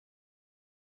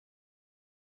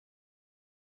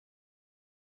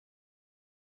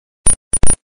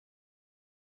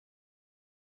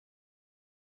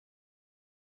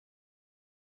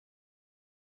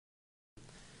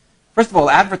First of all,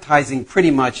 advertising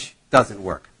pretty much doesn't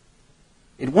work.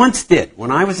 It once did.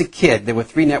 When I was a kid, there were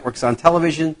 3 networks on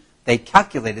television. They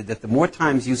calculated that the more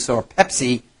times you saw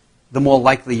Pepsi, the more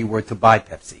likely you were to buy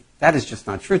Pepsi. That is just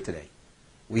not true today.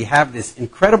 We have this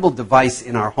incredible device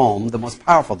in our home. The most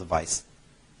powerful device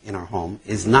in our home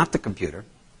is not the computer.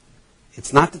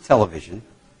 It's not the television.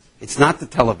 It's not the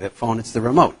telephone. It's the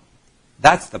remote.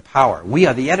 That's the power. We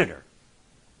are the editor.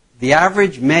 The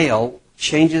average male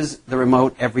changes the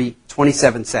remote every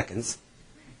 27 seconds.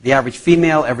 The average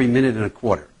female every minute and a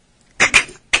quarter.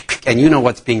 And you know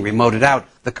what's being remoted out,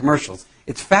 the commercials.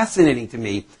 It's fascinating to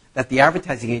me that the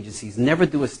advertising agencies never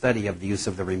do a study of the use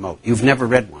of the remote. You've never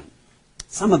read one.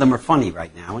 Some of them are funny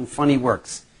right now, and funny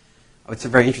works. Oh, it's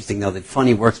very interesting, though, that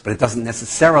funny works, but it doesn't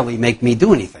necessarily make me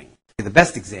do anything. The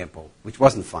best example, which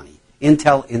wasn't funny,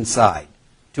 Intel Inside,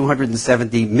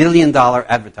 $270 million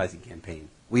advertising campaign.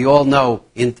 We all know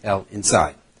Intel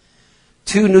Inside.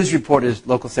 2 news reporters,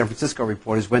 local San Francisco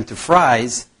reporters, went to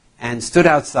Fry's and stood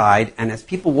outside, and as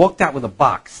people walked out with a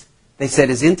box, they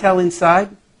said, "Is Intel inside?"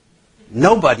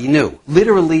 Nobody knew.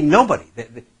 Literally nobody.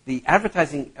 The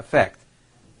advertising effect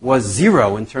was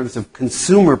 0 in terms of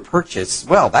consumer purchase.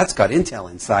 Well, that's got Intel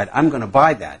inside. I'm going to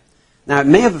buy that. Now, it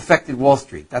may have affected Wall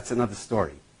Street. That's another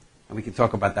story. And we can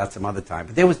talk about that some other time.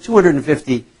 But there was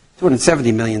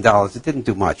 $270 million. It didn't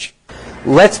do much.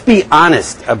 Let's be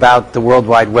honest about the World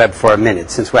Wide Web for a minute,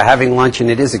 since we're having lunch, and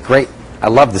it is a great, I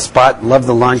love the spot, love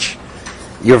the lunch.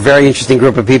 You're a very interesting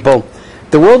group of people.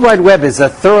 The World Wide Web is a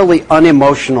thoroughly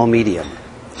unemotional medium.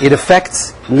 It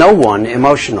affects no one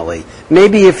emotionally.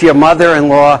 Maybe if your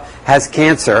mother-in-law has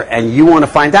cancer and you want to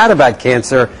find out about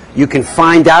cancer, you can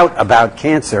find out about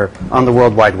cancer on the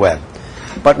World Wide Web.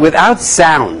 But without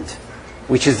sound,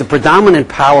 which is the predominant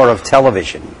power of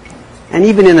television, and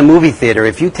even in the movie theater,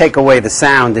 if you take away the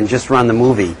sound and just run the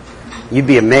movie, you'd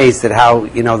be amazed at how,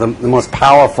 the most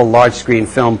powerful large-screen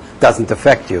film doesn't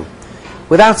affect you.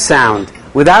 Without sound,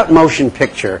 without motion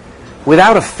picture,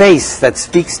 without a face that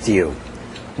speaks to you,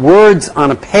 words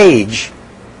on a page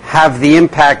have the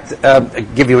impact. I'll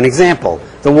give you an example.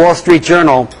 The Wall Street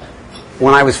Journal,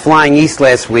 when I was flying east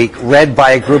last week, read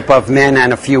by a group of men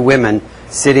and a few women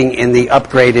sitting in the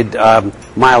upgraded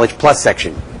mileage plus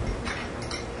section.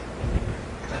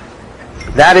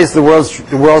 That is the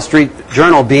Wall Street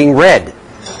Journal being read.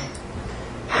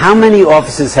 How many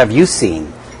offices have you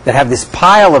seen that have this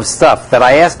pile of stuff that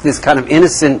I ask this kind of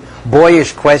innocent,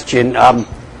 boyish question,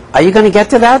 are you going to get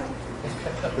to that?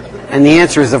 And the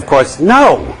answer is, of course,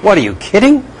 no. What, are you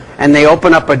kidding? And they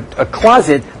open up a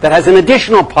closet that has an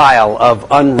additional pile of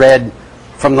unread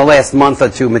from the last month or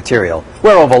 2 material.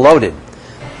 We're overloaded.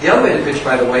 The elevator pitch,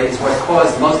 by the way, is what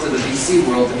caused most of the VC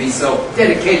world to be so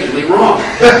dedicatedly wrong.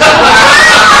 In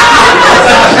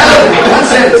one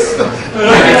sense.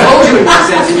 I told you in one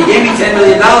sense, and you gave me $10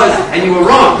 million, and you were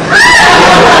wrong.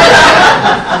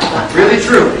 Really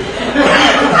true.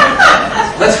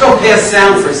 Let's go past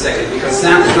sound for a second, because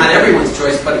sound is not everyone's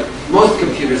choice, but most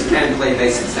computers can play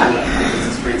basic sound. I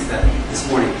just experienced that this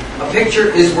morning. A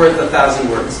picture is worth 1,000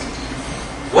 words.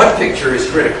 What picture is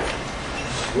critical?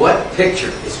 What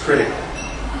picture is critical?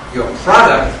 Your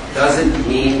product doesn't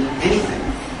mean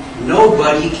anything.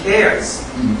 Nobody cares.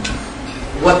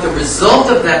 What the result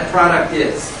of that product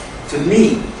is, to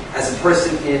me, as a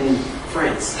person in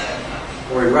France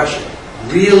or in Russia,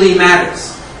 really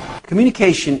matters.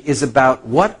 Communication is about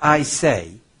what I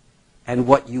say and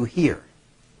what you hear,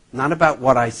 not about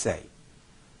what I say.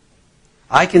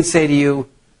 I can say to you,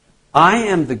 I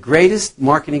am the greatest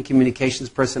marketing communications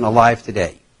person alive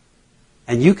today.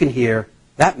 And you can hear,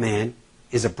 that man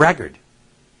is a braggart.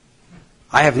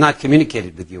 I have not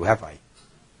communicated with you, have I?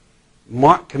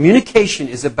 Communication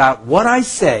is about what I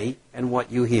say and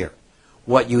what you hear.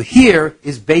 What you hear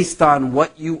is based on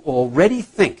what you already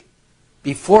think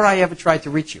before I ever tried to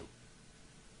reach you.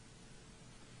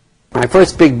 My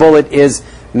first big bullet is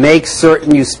make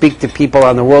certain you speak to people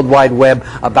on the World Wide Web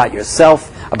about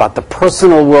yourself, about the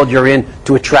personal world you're in,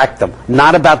 to attract them,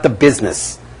 not about the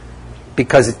business,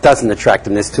 because it doesn't attract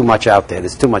them. There's too much out there.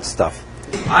 There's too much stuff.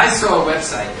 I saw a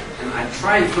website, and I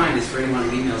try and find this for anyone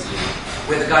who emails me,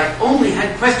 where the guy only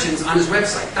had questions on his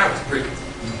website. That was brilliant.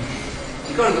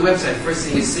 You go to the website, the first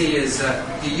thing you see is,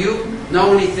 do you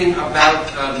know anything about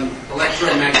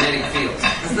electromagnetic fields? It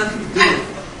has nothing to do with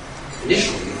it.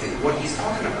 Initially, you think, what he's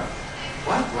talking about.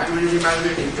 What? Why am I anything about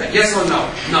anything? Yes or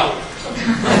no? No.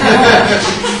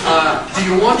 Do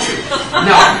you want to?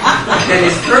 No. Then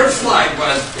his third slide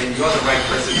was, then you're the right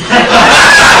person.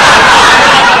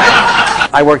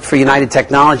 I worked for United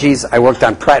Technologies. I worked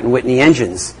on Pratt & Whitney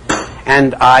engines.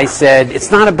 And I said, it's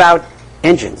not about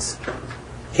engines.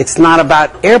 It's not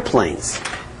about airplanes.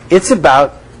 It's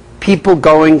about people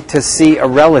going to see a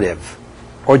relative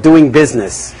or doing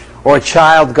business, or a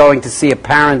child going to see a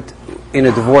parent in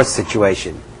a divorce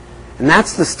situation. And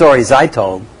that's the stories I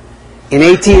told. In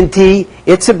AT&T,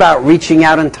 it's about reaching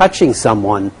out and touching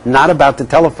someone, not about the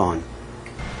telephone.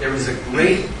 There is a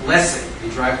great lesson in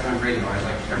Drive Time Radio I'd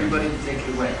like everybody to take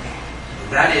it away.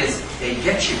 That is, they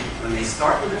get you when they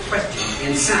start with a question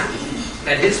in sound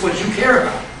that hits what you care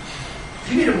about.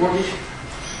 Do you need a mortgage?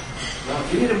 Well,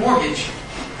 if you need a mortgage,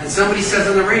 and somebody says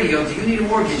on the radio, do you need a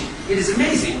mortgage? It is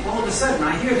amazing. All of a sudden,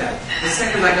 I hear that. The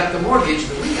second I got the mortgage,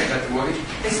 the week I got the mortgage,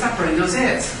 they stopped running those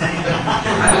ads. I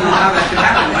don't know how that could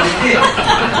happen, but it did.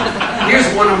 Here's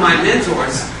one of my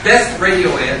mentors, best radio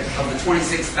ad of the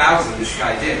 26,000 this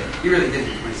guy did. He really did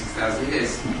do 26,000. It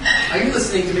is. Are you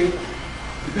listening to me?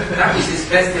 That was his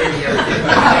best ad he ever did.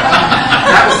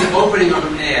 That was the opening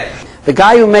of an ad. The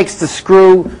guy who makes the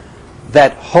screw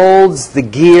that holds the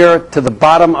gear to the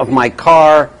bottom of my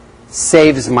car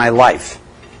saves my life.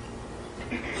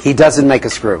 He doesn't make a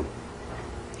screw.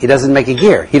 He doesn't make a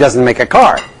gear. He doesn't make a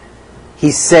car.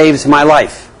 He saves my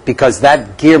life because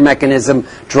that gear mechanism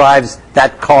drives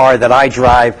that car that I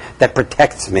drive that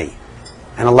protects me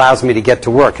and allows me to get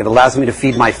to work. It allows me to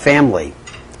feed my family.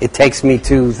 It takes me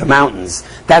to the mountains.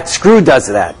 That screw does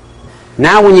that.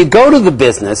 Now when you go to the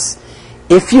business,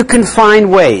 if you can find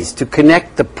ways to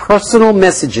connect the personal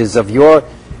messages of your,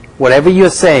 whatever you're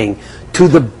saying, to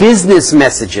the business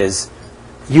messages,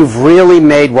 you've really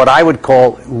made what I would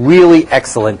call really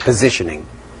excellent positioning.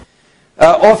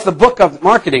 Off the book of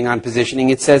Marketing on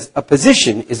Positioning, it says, a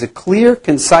position is a clear,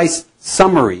 concise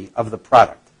summary of the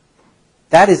product.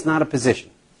 That is not a position.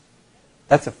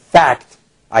 That's a fact,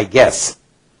 I guess.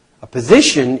 A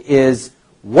position is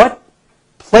what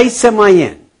place am I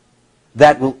in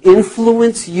that will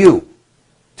influence you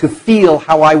to feel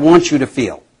how I want you to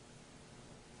feel.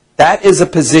 That is a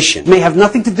position. It may have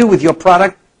nothing to do with your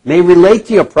product, may relate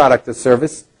to your product or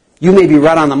service. You may be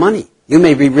right on the money. You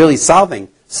may be really solving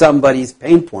somebody's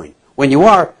pain point. When you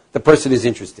are, the person is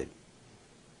interested.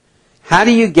 How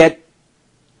do you get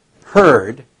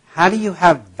heard? How do you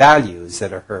have values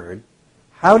that are heard?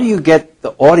 How do you get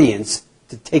the audience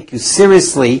to take you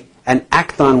seriously and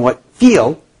act on what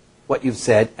you've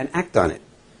said, and act on it?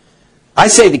 I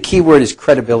say the key word is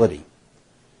credibility.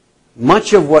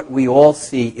 Much of what we all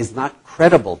see is not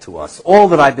credible to us. All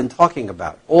that I've been talking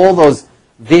about, all those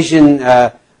vision,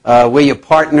 where you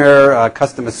partner,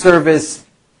 customer service,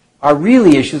 are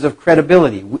really issues of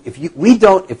credibility. If we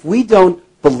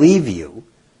don't believe you,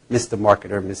 Mr.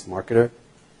 Marketer, Miss Marketer,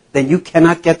 then you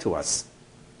cannot get to us,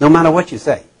 no matter what you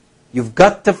say. You've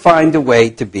got to find a way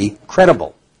to be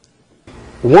credible.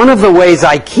 One of the ways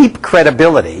I keep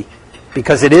credibility,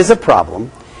 because it is a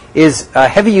problem, is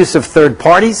heavy use of third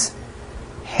parties.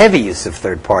 Heavy use of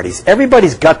third parties.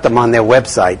 Everybody's got them on their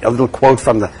website, a little quote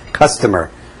from the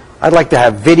customer. I'd like to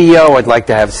have video, I'd like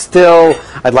to have still,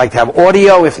 I'd like to have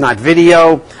audio, if not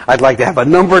video. I'd like to have a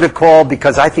number to call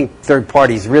because I think third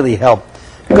parties really help.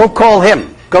 Go call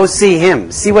him. Go see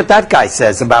him. See what that guy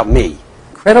says about me.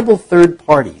 Credible third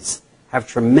parties have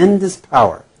tremendous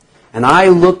power. And I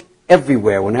look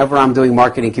everywhere whenever I'm doing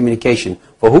marketing communication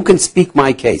for who can speak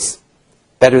my case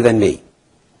better than me.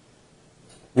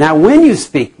 Now, when you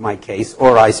speak my case,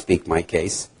 or I speak my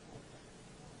case,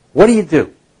 what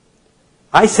do?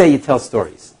 I say you tell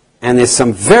stories. And there's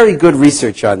some very good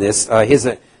research on this. Here's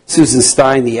Susan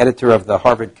Stein, the editor of the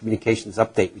Harvard Communications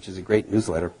Update, which is a great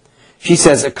newsletter. She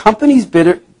says, a company's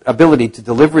ability to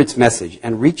deliver its message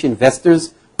and reach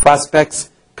investors, prospects,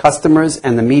 customers,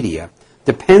 and the media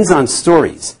depends on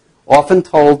stories, often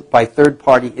told by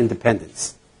third-party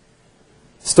independents.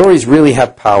 Stories really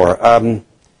have power.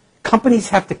 Companies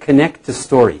have to connect to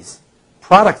stories.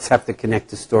 Products have to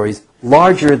connect to stories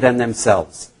larger than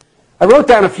themselves. I wrote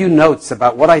down a few notes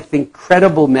about what I think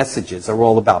credible messages are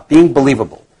all about, being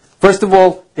believable. First of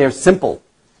all, they're simple.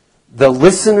 The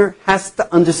listener has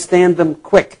to understand them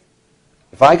quick.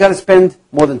 If I got to spend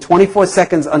more than 24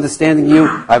 seconds understanding you,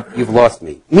 you've lost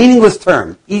me. Meaningless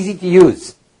term, easy to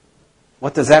use.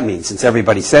 What does that mean? Since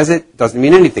everybody says it, doesn't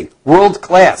mean anything. World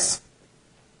class.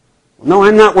 No,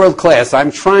 I'm not world class.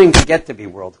 I'm trying to get to be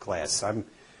world class. I'm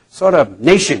sort of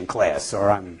nation class, or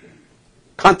I'm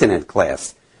continent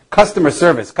class. Customer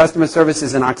service. Customer service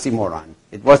is an oxymoron.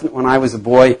 It wasn't when I was a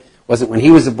boy, wasn't when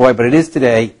he was a boy, but it is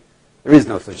today. There is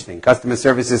no such thing. Customer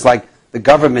service is like the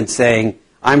government saying,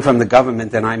 I'm from the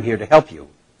government and I'm here to help you.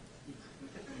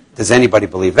 Does anybody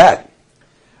believe that?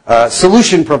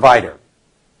 Solution provider.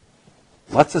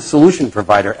 What's a solution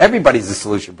provider? Everybody's a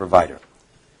solution provider.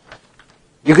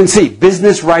 You can see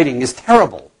business writing is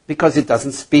terrible because it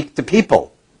doesn't speak to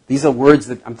people. These are words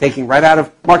that I'm taking right out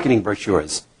of marketing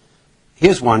brochures.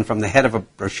 Here's one from the head of a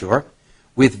brochure.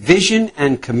 With vision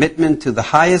and commitment to the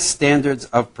highest standards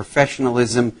of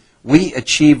professionalism, we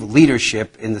achieve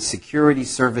leadership in the security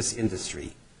service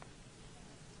industry.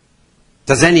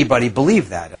 Does anybody believe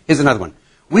that? Here's another one.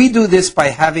 We do this by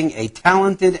having a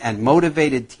talented and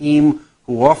motivated team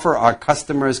who offer our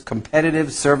customers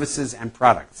competitive services and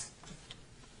products.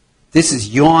 This is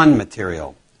yawn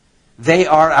material. They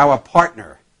are our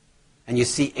partner. And you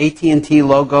see AT&T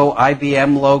logo,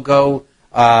 IBM logo,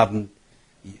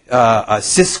 a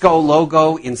Cisco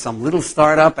logo in some little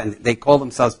startup, and they call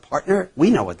themselves partner. We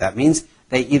know what that means.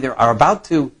 They either are about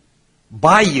to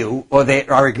buy you or they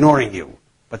are ignoring you.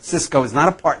 But Cisco is not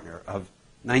a partner of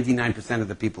 99% of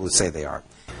the people who say they are.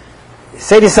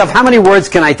 Say to yourself, how many words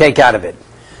can I take out of it?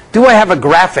 Do I have a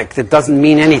graphic that doesn't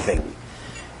mean anything?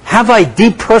 Have I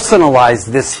depersonalized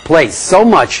this place so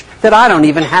much that I don't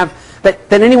even have,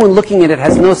 that anyone looking at it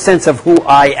has no sense of who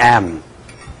I am,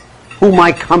 who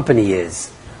my company is,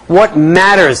 what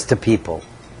matters to people?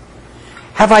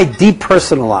 Have I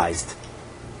depersonalized?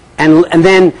 And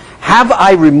then have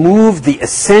I removed the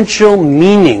essential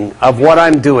meaning of what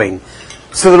I'm doing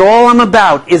so that all I'm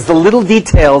about is the little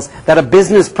details that a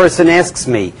business person asks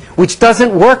me, which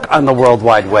doesn't work on the World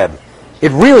Wide Web.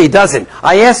 It really doesn't.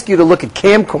 I ask you to look at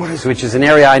camcorders, which is an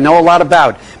area I know a lot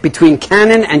about. Between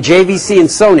Canon and JVC and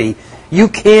Sony, you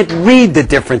can't read the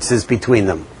differences between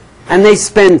them. And they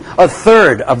spend a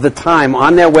third of the time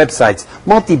on their websites,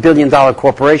 multi-billion-dollar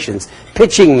corporations,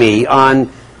 pitching me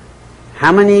on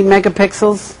how many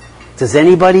megapixels? Does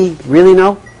anybody really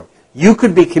know? You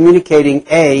could be communicating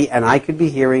A, and I could be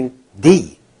hearing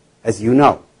D, as you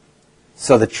know.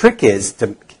 So the trick is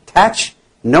to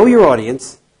know your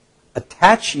audience,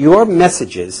 attach your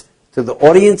messages to the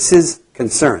audience's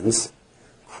concerns,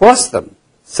 cross them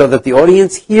so that the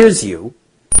audience hears you,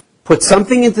 put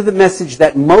something into the message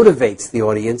that motivates the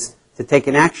audience to take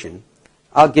an action.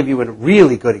 I'll give you a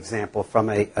really good example from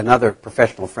another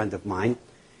professional friend of mine.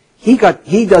 He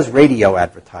does radio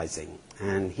advertising,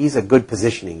 and he's a good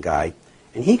positioning guy.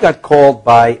 And he got called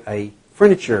by a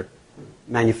furniture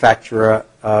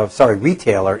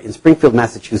retailer in Springfield,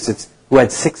 Massachusetts, who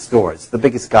had 6 stores, the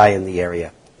biggest guy in the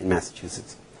area in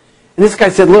Massachusetts. And this guy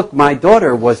said, look, my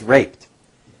daughter was raped,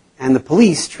 and the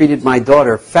police treated my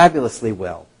daughter fabulously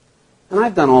well. And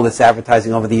I've done all this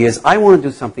advertising over the years. I want to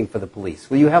do something for the police.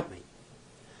 Will you help me?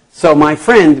 So my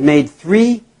friend made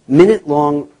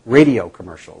 3-minute-long radio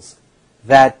commercials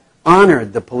that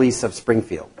honored the police of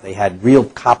Springfield. They had real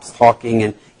cops talking,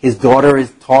 and his daughter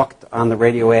talked on the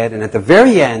radio ad. And at the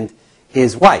very end,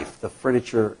 his wife, the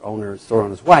furniture owner, store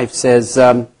owner's wife, says,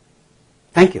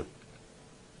 thank you.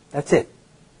 That's it.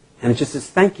 And it just says,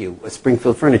 thank you,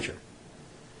 Springfield Furniture.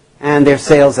 And their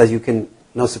sales, as you can,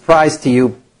 no surprise to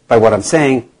you by what I'm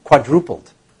saying, quadrupled.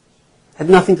 Had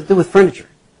nothing to do with furniture.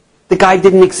 The guy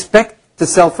didn't expect to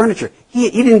sell furniture.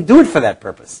 He didn't do it for that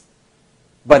purpose.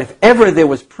 But if ever there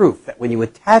was proof that when you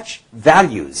attach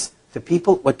values to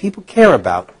people, what people care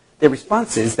about, their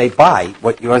response is they buy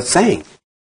what you're saying.